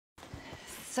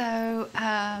So,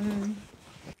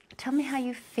 tell me how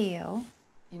you feel.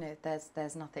 You know,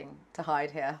 there's nothing to hide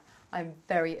here. I'm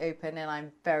very open and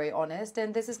I'm very honest,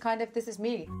 and this is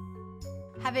me.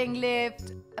 Having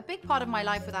lived a big part of my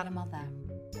life without a mother,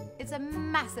 it's a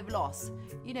massive loss.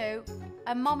 You know,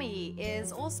 a mummy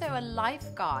is also a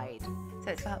life guide.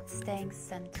 So it's about staying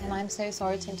centered. And I'm so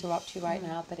sorry to interrupt you right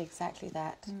now, but exactly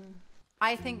that.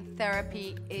 I think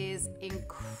therapy is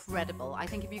incredible. I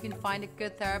think if you can find a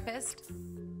good therapist,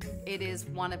 it is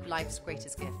one of life's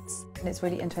greatest gifts. And it's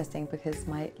really interesting because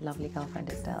my lovely girlfriend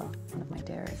Estelle, one of my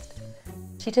dearest,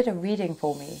 she did a reading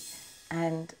for me,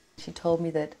 and she told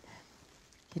me that,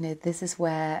 you know, this is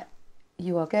where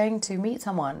you are going to meet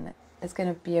someone. It's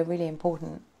going to be a really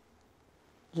important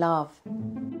love.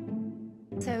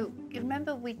 So, you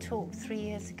remember we talked 3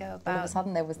 years ago about... All of a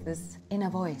sudden there was this inner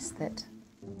voice that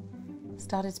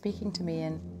started speaking to me,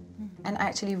 and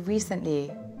actually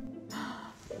recently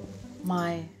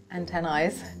my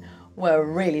antennae were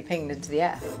really pinged into the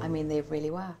air. I mean, they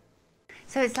really were.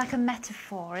 So it's like a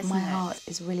metaphor, isn't it? My heart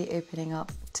is really opening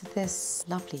up to this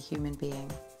lovely human being,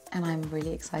 and I'm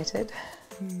really excited.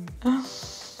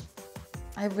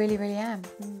 I really, really am.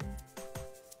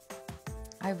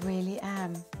 I really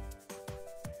am.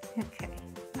 Okay.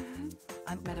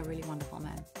 I met a really wonderful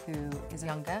man who is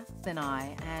younger than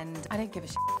I, and I don't give a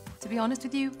shit. To be honest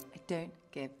with you, I don't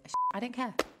give a shit. I don't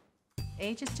care.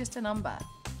 Age is just a number.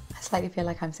 I slightly feel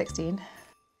like I'm 16.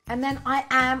 And then I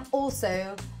am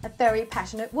also a very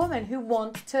passionate woman who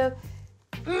wants to...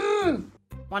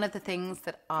 One of the things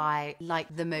that I like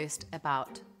the most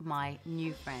about my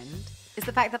new friend is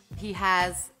the fact that he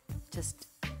has just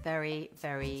very,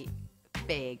 very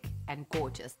big and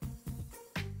gorgeous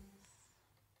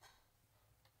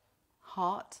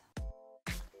heart.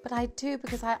 But I do,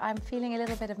 because I'm feeling a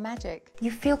little bit of magic. You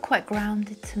feel quite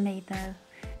grounded to me, though.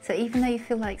 So even though you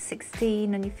feel like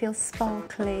 16 and you feel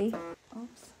sparkly...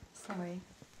 Oops, sorry.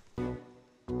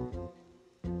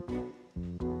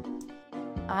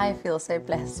 I feel so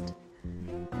blessed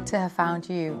to have found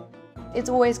you. It's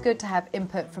always good to have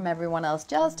input from everyone else,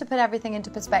 just to put everything into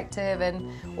perspective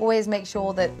and always make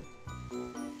sure that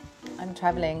I'm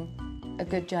travelling a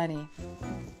good journey.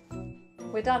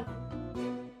 We're done.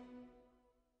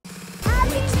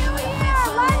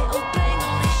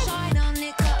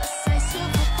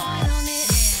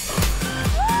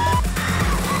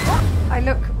 I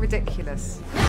look ridiculous.